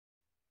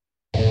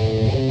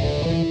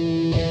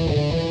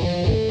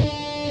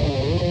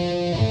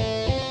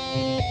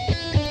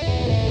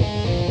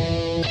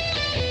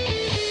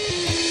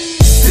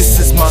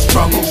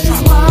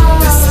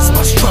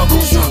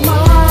struggle. This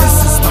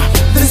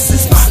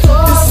is my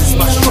struggle. This is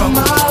my struggle.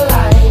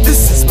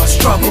 This is my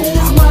struggle.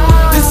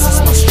 This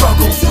is my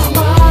struggle.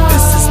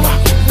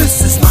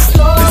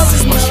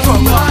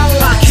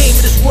 I came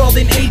to this world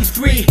in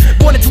 '83,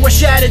 born into a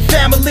shattered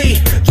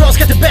family. Drugs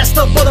got the best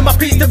of all of my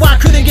peace, that I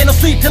couldn't get no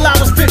sleep till I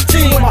was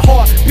 15. When my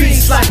heart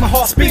beats like my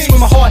heart speaks,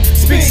 when my heart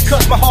speaks,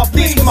 cause my heart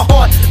bleeds. When my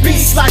heart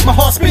beats like my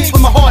heart speaks,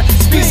 when my heart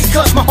speaks,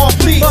 cause my heart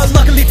bleeds. But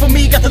luckily for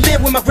me, got to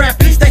live with my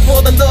grandparents. Thanks for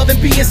all the love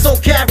and being so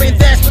caring.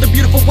 Thanks for the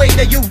beautiful way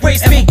that you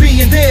raised me, and for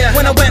being there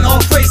when I went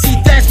all crazy.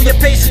 Thanks for your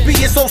patience,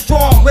 being so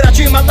strong. Without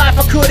you in my life,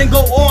 I couldn't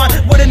go on.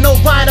 Wouldn't know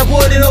right, I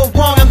wouldn't know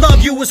wrong. I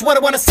love you is what I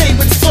wanna say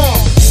with the song.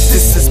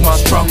 This is my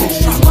struggle.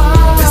 This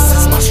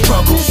is my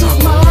struggle.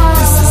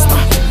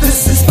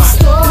 This is my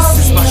struggle.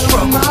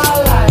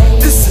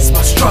 This is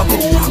my struggle.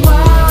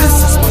 This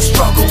is my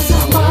struggle. This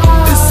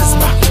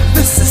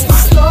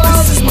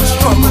is my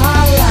struggle.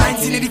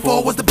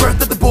 1984 was the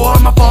birth of the boy.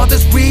 My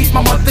father's greed,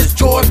 my mother's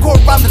joy. Go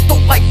around the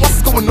throat like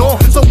what's going on?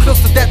 So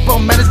close to death, but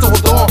managed to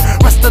hold on.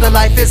 Rest of the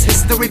life is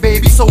history,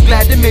 baby. So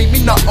glad they made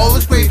me not all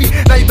is gravy.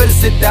 Now you better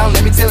sit down,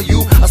 let me tell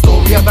you a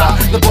story about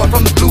the boy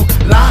from the blue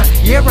line.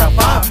 Yeah, around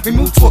 5, we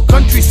moved to a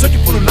country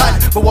searching for new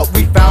life, but what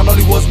we found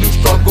only was new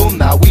struggle.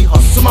 Now we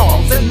hustle my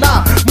arms and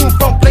now move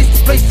from place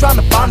to place, trying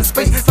to find a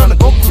space, trying to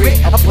go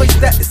create a place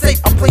that is safe,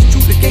 a place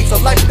through the gates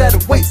of life that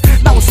awaits.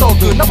 Now it's all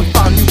good, now we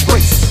find new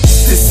grace.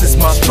 This is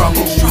my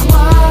struggle. This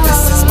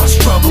is my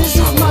struggle. This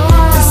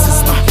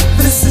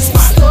is my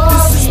struggle.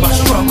 This is my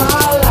struggle.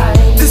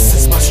 This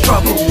is my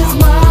struggle.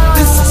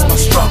 This is my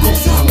struggle.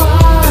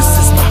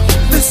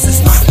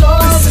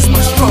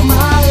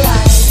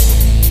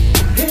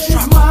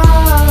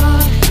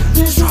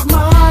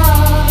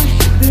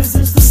 This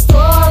is the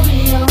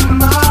story of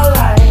my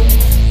life.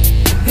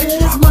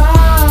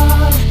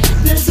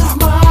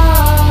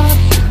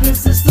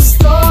 This is the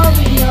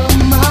story of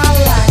my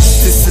life.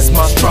 This is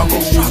my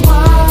struggle.